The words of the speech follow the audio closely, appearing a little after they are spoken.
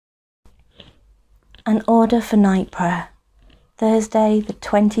An order for night prayer, Thursday the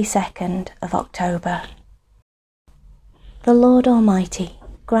 22nd of October. The Lord Almighty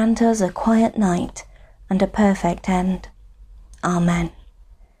grant us a quiet night and a perfect end. Amen.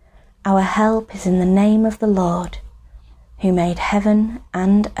 Our help is in the name of the Lord, who made heaven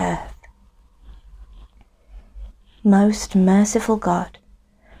and earth. Most merciful God,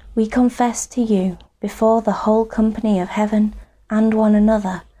 we confess to you before the whole company of heaven and one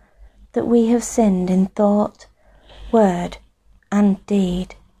another that we have sinned in thought, word, and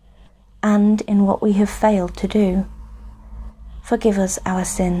deed, and in what we have failed to do. Forgive us our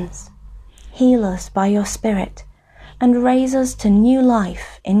sins, heal us by your Spirit, and raise us to new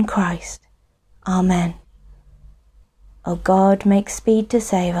life in Christ. Amen. O God, make speed to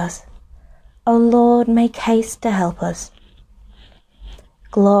save us. O Lord, make haste to help us.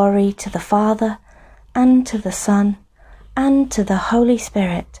 Glory to the Father, and to the Son, and to the Holy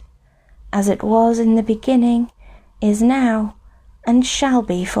Spirit, as it was in the beginning, is now, and shall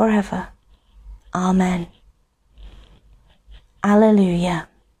be forever. Amen. Alleluia.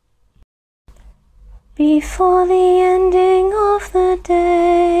 Before the ending of the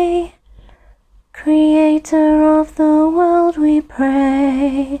day, Creator of the world, we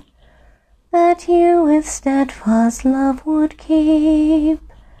pray that you with steadfast love would keep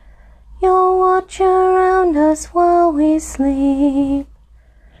your watch around us while we sleep.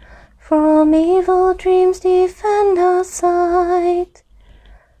 From evil dreams defend our sight,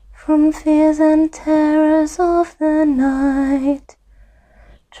 from fears and terrors of the night.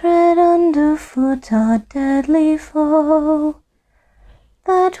 Tread underfoot our deadly foe,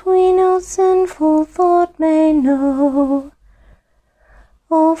 that we no sinful thought may know.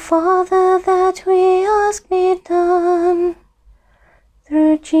 O Father, that we ask be done,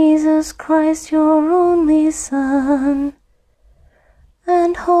 through Jesus Christ, your only Son,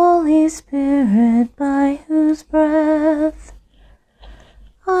 and Holy Spirit, by whose breath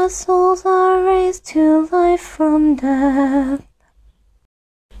our souls are raised to life from death.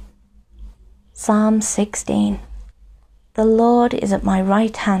 Psalm 16. The Lord is at my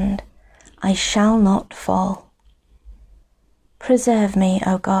right hand, I shall not fall. Preserve me,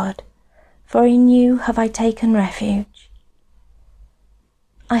 O God, for in you have I taken refuge.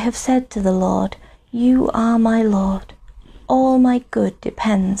 I have said to the Lord, you are my Lord. All my good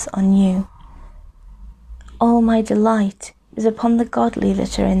depends on you. All my delight is upon the godly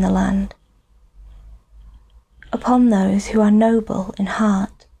that are in the land, upon those who are noble in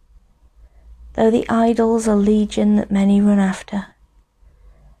heart. Though the idols are legion that many run after,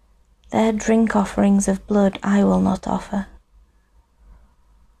 their drink offerings of blood I will not offer,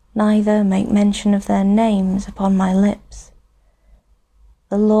 neither make mention of their names upon my lips.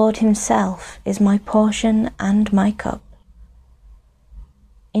 The Lord himself is my portion and my cup.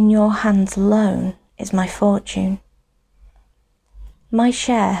 In your hands alone is my fortune. My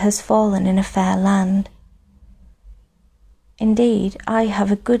share has fallen in a fair land. Indeed, I have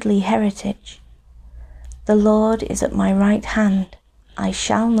a goodly heritage. The Lord is at my right hand, I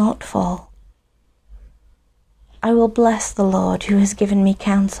shall not fall. I will bless the Lord who has given me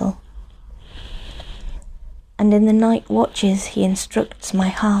counsel, and in the night watches he instructs my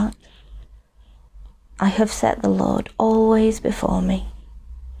heart. I have set the Lord always before me.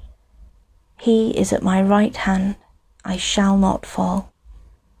 He is at my right hand, I shall not fall.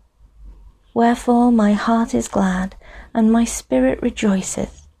 Wherefore my heart is glad, and my spirit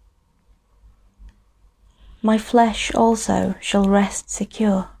rejoiceth. My flesh also shall rest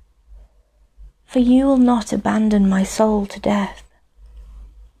secure, for you will not abandon my soul to death,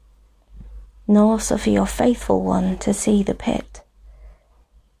 nor suffer your faithful one to see the pit.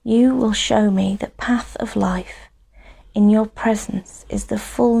 You will show me the path of life. In your presence is the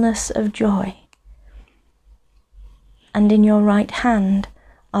fullness of joy, and in your right hand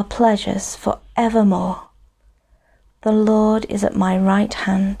are pleasures for evermore. The Lord is at my right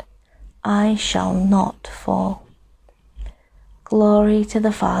hand, I shall not fall. Glory to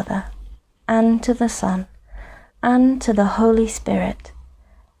the Father, and to the Son, and to the Holy Spirit,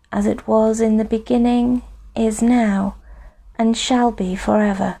 as it was in the beginning, is now, and shall be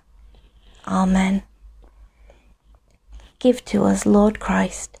forever. Amen. Give to us, Lord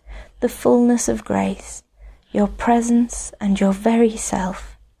Christ, the fullness of grace, your presence and your very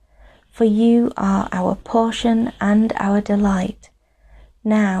self, for you are our portion and our delight,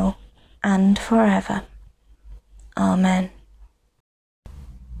 now and forever. Amen.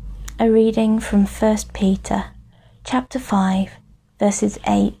 A reading from 1 Peter, chapter 5, verses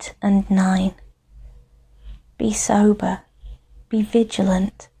 8 and 9. Be sober, be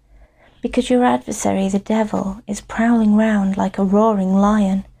vigilant, because your adversary the devil is prowling round like a roaring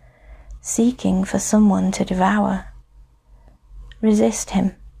lion, seeking for someone to devour. Resist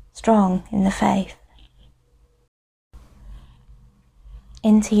him, strong in the faith.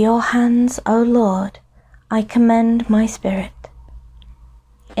 Into your hands, O Lord, I commend my spirit.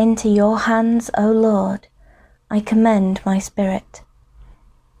 Into your hands, O Lord, I commend my spirit.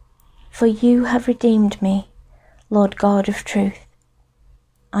 For you have redeemed me, Lord God of truth.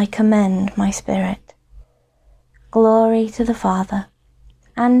 I commend my spirit. Glory to the Father,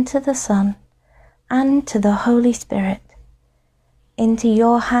 and to the Son, and to the Holy Spirit. Into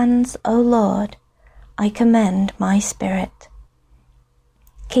your hands, O Lord, I commend my spirit.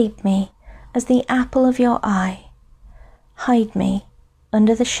 Keep me as the apple of your eye. Hide me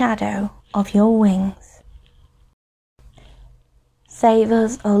under the shadow of your wings. Save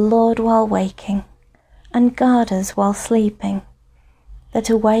us, O Lord, while waking, and guard us while sleeping, that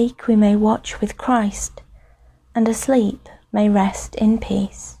awake we may watch with Christ, and asleep may rest in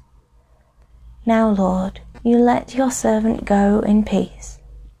peace. Now, Lord, you let your servant go in peace.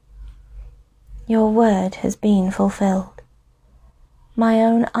 Your word has been fulfilled. My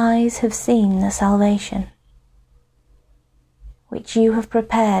own eyes have seen the salvation, which you have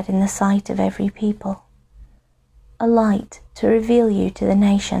prepared in the sight of every people, a light to reveal you to the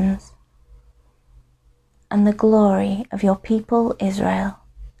nations, and the glory of your people Israel.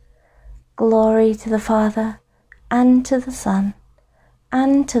 Glory to the Father, and to the Son,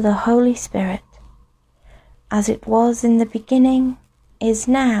 and to the Holy Spirit, as it was in the beginning, is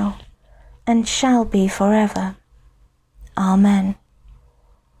now, and shall be forever. Amen.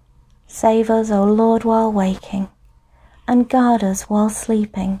 Save us, O Lord, while waking, and guard us while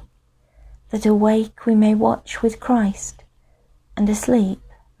sleeping, that awake we may watch with Christ, and asleep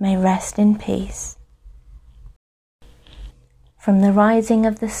may rest in peace. From the rising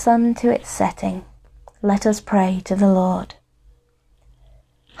of the sun to its setting, let us pray to the Lord.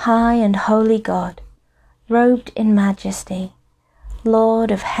 High and holy God, robed in majesty, Lord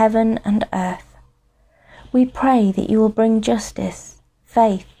of heaven and earth, we pray that you will bring justice,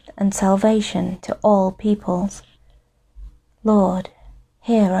 faith, and salvation to all peoples. Lord,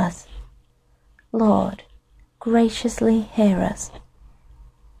 hear us. Lord, graciously hear us.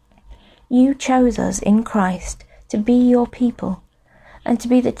 You chose us in Christ to be your people and to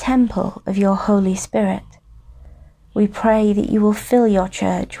be the temple of your Holy Spirit. We pray that you will fill your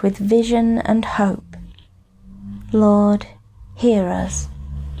church with vision and hope. Lord, hear us.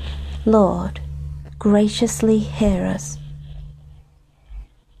 Lord, graciously hear us.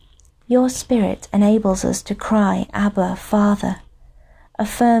 Your Spirit enables us to cry, Abba, Father,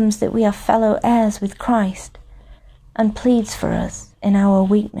 affirms that we are fellow heirs with Christ, and pleads for us in our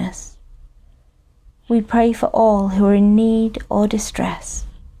weakness. We pray for all who are in need or distress.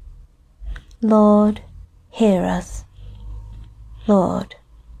 Lord, hear us. Lord,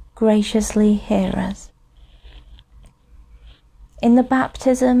 graciously hear us. In the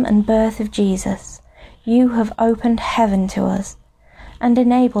baptism and birth of Jesus, you have opened heaven to us and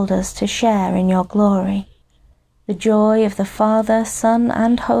enabled us to share in your glory, the joy of the Father, Son,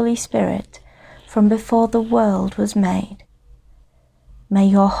 and Holy Spirit from before the world was made. May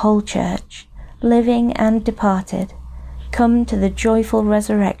your whole church, living and departed, come to the joyful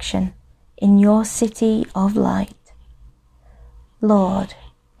resurrection in your city of light. Lord,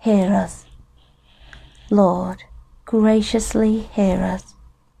 hear us. Lord, graciously hear us.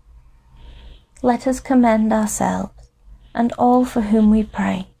 Let us commend ourselves and all for whom we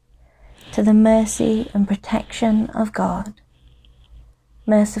pray to the mercy and protection of God.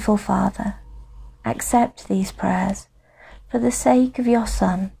 Merciful Father, accept these prayers for the sake of your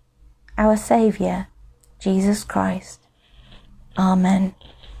Son, our Saviour, Jesus Christ. Amen.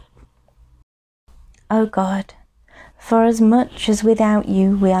 O God, for as much as without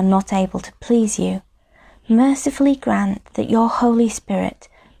you we are not able to please you, mercifully grant that your Holy Spirit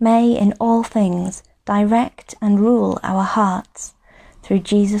may in all things direct and rule our hearts, through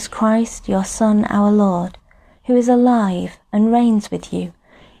Jesus Christ, your Son, our Lord, who is alive and reigns with you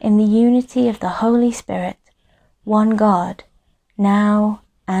in the unity of the Holy Spirit, one God, now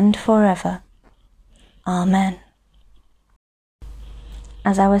and forever. Amen.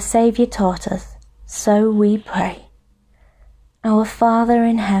 As our Saviour taught us, so we pray. Our Father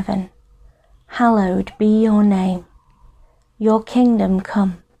in heaven, hallowed be your name. Your kingdom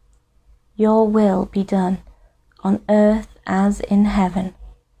come. Your will be done, on earth as in heaven.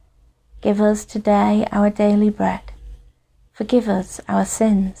 Give us today our daily bread. Forgive us our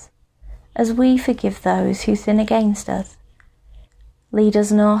sins, as we forgive those who sin against us. Lead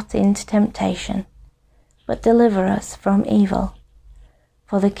us not into temptation, but deliver us from evil.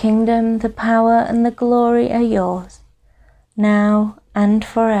 For the kingdom, the power, and the glory are yours, now and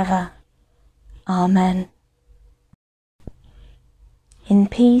forever. Amen. In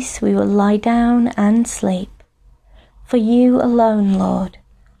peace we will lie down and sleep, for you alone, Lord,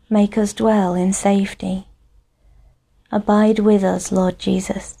 make us dwell in safety. Abide with us, Lord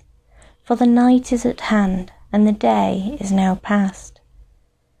Jesus, for the night is at hand and the day is now past.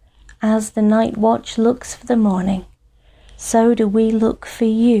 As the night watch looks for the morning, so do we look for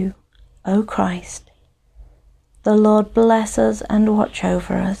you, O Christ. The Lord bless us and watch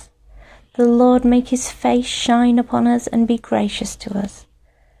over us. The Lord make his face shine upon us and be gracious to us.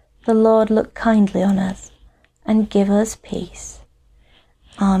 The Lord look kindly on us and give us peace.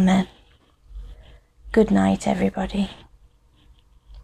 Amen. Good night, everybody.